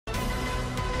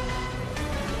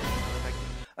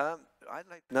I'd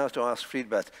like now to ask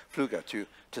Friedbert Pflüger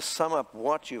to sum up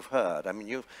what you've heard. I mean,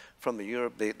 you from the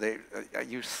Europe,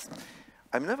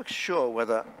 I'm never sure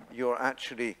whether you're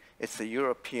actually, it's the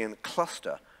European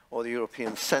cluster or the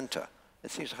European center.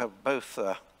 It seems to have both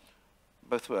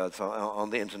words on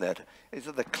the internet. Is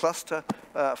it the cluster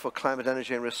for climate,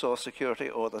 energy and resource security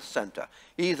or the center?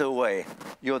 Either way,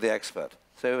 you're the expert.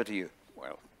 So over to you.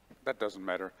 Well, that doesn't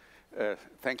matter.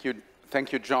 Thank you,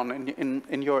 John.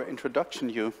 In your introduction,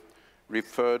 you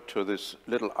referred to this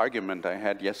little argument I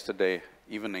had yesterday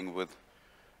evening with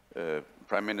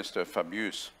Prime Minister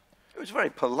Fabius. It was a very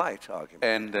polite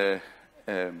argument.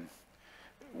 And,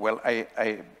 well,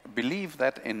 I believe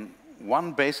that in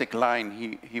one basic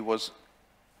line he was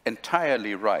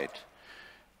entirely right.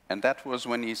 And that was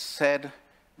when he said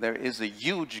there is a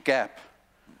huge gap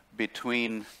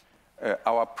between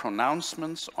our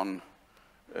pronouncements on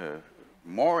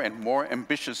more and more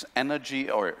ambitious energy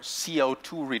or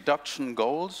CO2 reduction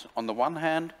goals on the one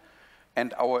hand,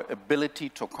 and our ability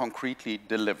to concretely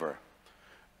deliver.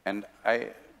 And I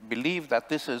believe that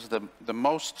this is the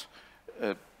most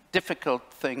difficult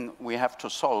thing we have to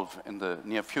solve in the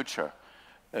near future.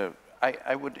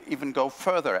 I would even go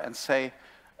further and say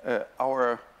the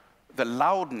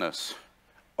loudness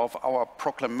of our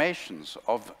proclamations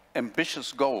of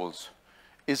ambitious goals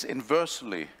is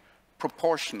inversely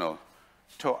proportional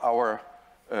to our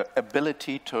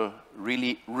ability to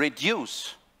really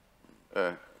reduce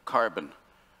carbon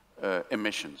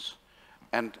emissions.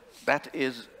 And that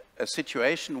is a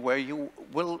situation where you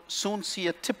will soon see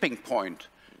a tipping point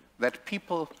that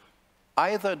people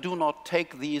either do not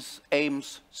take these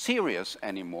aims serious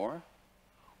anymore,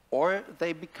 or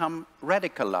they become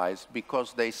radicalized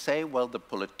because they say, well, the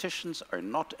politicians are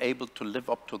not able to live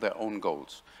up to their own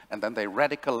goals. And then they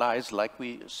radicalize like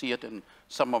we see it in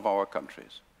some of our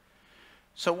countries.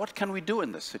 So what can we do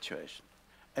in this situation?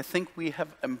 I think we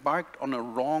have embarked on a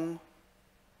wrong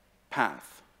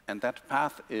path. And that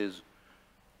path is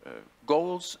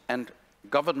goals and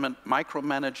government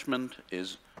micromanagement,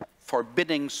 is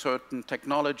forbidding certain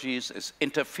technologies, is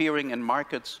interfering in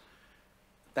markets.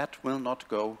 That will not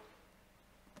go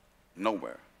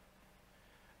nowhere.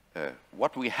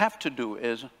 What we have to do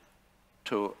is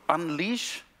to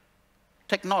unleash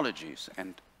technologies,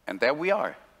 and there we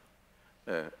are.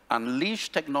 Unleash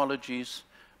technologies,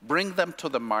 bring them to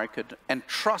the market, and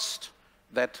trust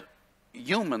that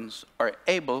humans are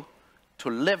able to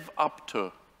live up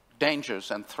to dangers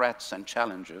and threats and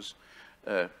challenges,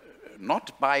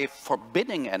 not by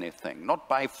forbidding anything, not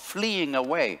by fleeing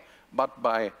away, but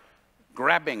by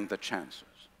grabbing the chances.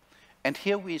 And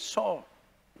here we saw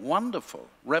wonderful,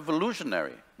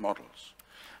 revolutionary models.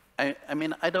 I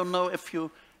mean, I don't know if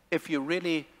you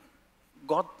really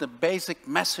got the basic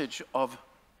message of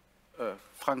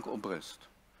Frank Obrist.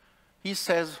 He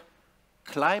says,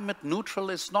 climate neutral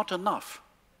is not enough.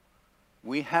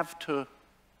 We have to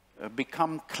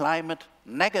become climate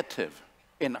negative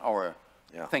in our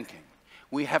thinking.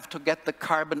 We have to get the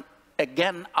carbon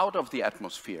again out of the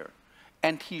atmosphere.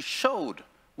 And he showed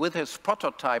with his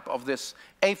prototype of this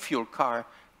A-fuel car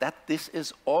that this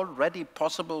is already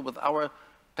possible with our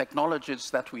technologies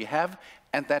that we have,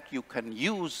 and that you can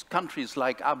use countries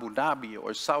like Abu Dhabi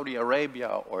or Saudi Arabia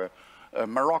or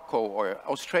Morocco or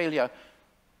Australia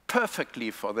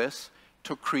perfectly for this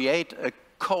to create a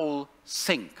coal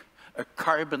sink, a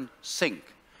carbon sink.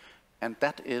 And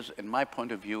that is, in my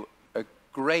point of view, a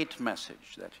great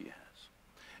message that he has.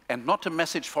 And not a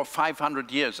message for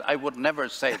 500 years. I would never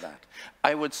say that.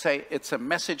 I would say it's a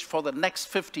message for the next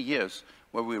 50 years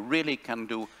where we really can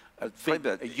do a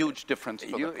huge difference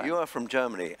for the planet. You are from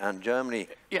Germany, and Germany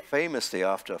famously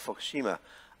after Fukushima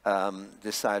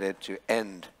decided to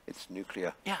end its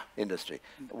nuclear industry.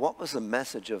 What was the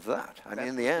message of that? I mean,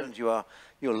 in the end, you're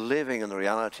living in the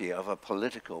reality of a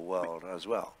political world as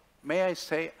well. May I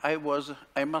say, I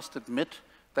must admit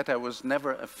that I was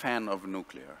never a fan of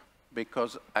nuclear,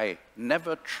 because I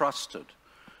never trusted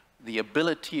the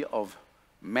ability of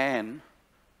mankind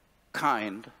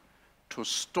to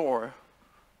store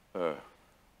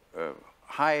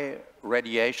high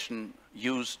radiation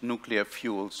used nuclear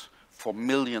fuels for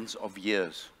millions of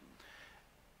years.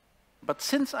 But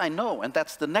since I know, and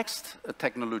that's the next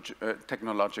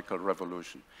technological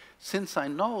revolution, since I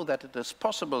know that it is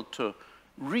possible to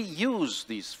reuse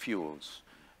these fuels,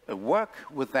 work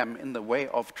with them in the way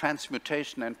of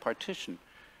transmutation and partition,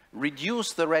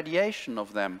 reduce the radiation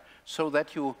of them so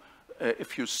that you,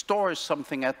 if you store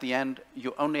something at the end,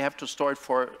 you only have to store it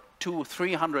for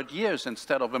 200-300 years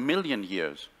instead of 1,000,000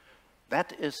 years.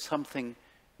 That is something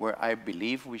where I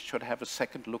believe we should have a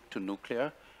second look to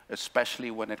nuclear, especially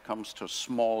when it comes to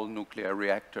small nuclear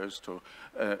reactors, to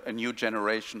a new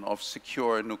generation of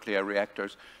secure nuclear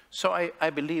reactors. So I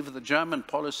believe the German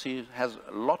policy has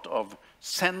a lot of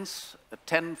sense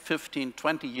 10, 15,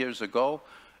 20 years ago.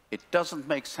 It doesn't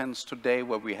make sense today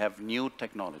where we have new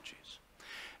technologies.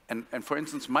 And for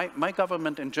instance, my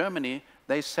government in Germany,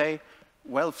 they say,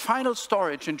 well, final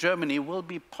storage in Germany will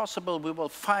be possible. We will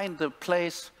find the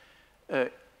place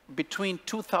between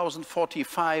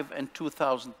 2045 and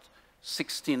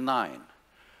 2069.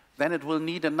 Then it will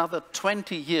need another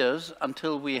 20 years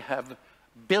until we have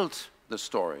built the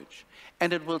storage.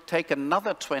 And it will take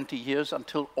another 20 years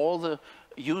until all the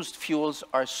used fuels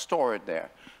are stored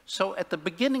there. So at the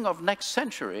beginning of next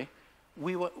century,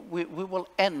 we will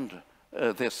end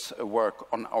this work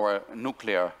on our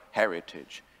nuclear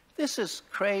heritage. This is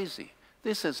crazy.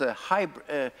 This is a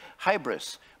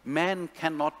hybris. Man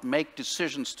cannot make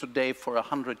decisions today for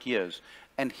 100 years.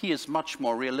 And he is much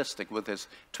more realistic with his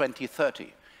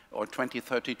 2030 or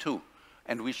 2032.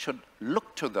 And we should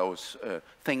look to those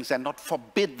things and not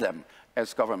forbid them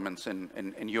as governments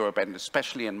in Europe and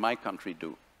especially in my country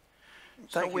do.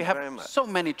 So we have so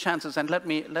many chances, and let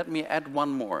me add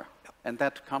one more, and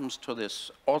that comes to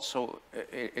this. Also,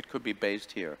 it could be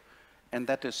based here, and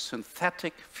that is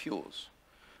synthetic fuels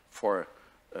for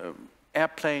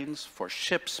airplanes, for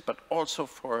ships, but also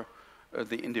for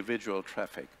the individual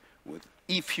traffic, with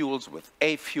e-fuels, with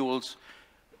A-fuels.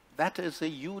 That is a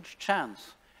huge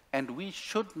chance, and we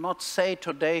should not say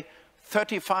today,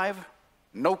 35,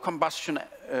 no combustion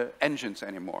engines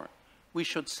anymore. We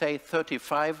should say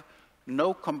 35,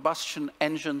 no combustion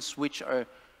engines which are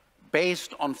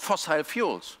based on fossil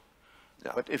fuels.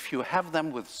 Yeah. But if you have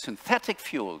them with synthetic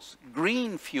fuels,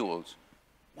 green fuels,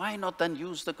 why not then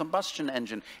use the combustion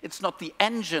engine? It's not the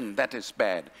engine that is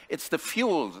bad, it's the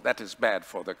fuel that is bad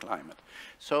for the climate.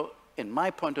 So, in my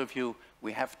point of view,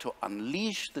 we have to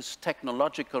unleash this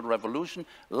technological revolution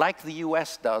like the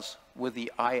US does with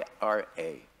the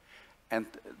IRA. And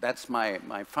that's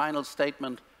my final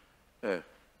statement.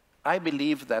 I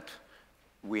believe that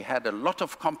we had a lot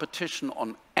of competition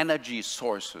on energy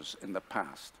sources in the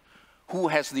past. Who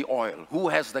has the oil? Who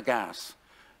has the gas?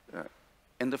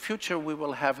 In the future, we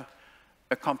will have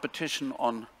a competition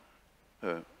on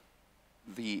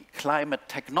the climate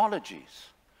technologies.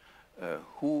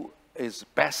 Who is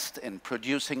best in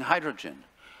producing hydrogen?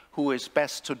 Who is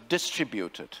best to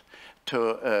distribute it?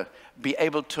 To be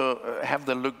able to have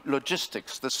the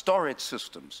logistics, the storage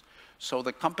systems. So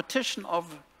the competition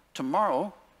of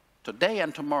tomorrow, today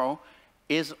and tomorrow,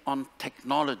 is on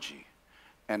technology.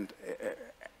 And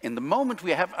in the moment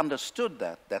we have understood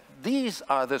that these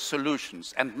are the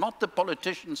solutions and not the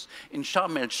politicians in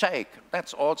Sharm el-Sheikh,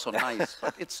 that's also nice,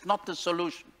 but it's not the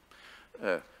solution,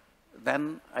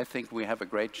 then I think we have a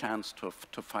great chance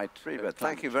to fight.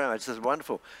 Thank you very much. This is a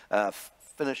wonderful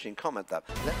finishing comment.